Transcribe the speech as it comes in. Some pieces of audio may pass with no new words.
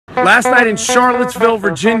Last night in Charlottesville,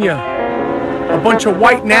 Virginia, a bunch of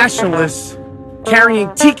white nationalists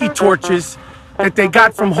carrying tiki torches that they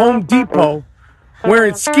got from Home Depot,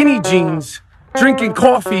 wearing skinny jeans, drinking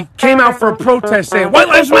coffee, came out for a protest saying, "White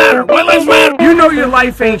lives matter, white lives matter." You know your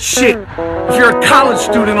life ain't shit if you're a college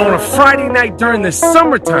student on a Friday night during the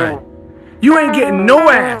summertime. You ain't getting no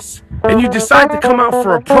ass, and you decide to come out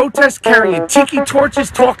for a protest carrying tiki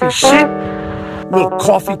torches, talking shit? Little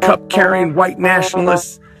coffee cup carrying white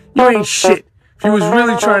nationalists. You ain't shit. If you was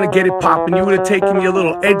really trying to get it poppin', you would have taken your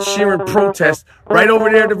little Ed Sheeran protest right over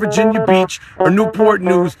there to Virginia Beach or Newport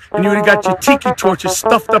News, and you would have got your tiki torches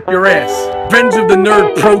stuffed up your ass. Revenge of the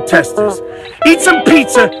nerd protesters. Eat some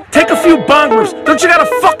pizza, take a few bong rips. Don't you got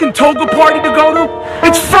a fucking toga party to go to?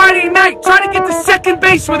 It's Friday night. Try to get to second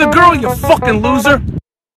base with a girl, you fucking loser.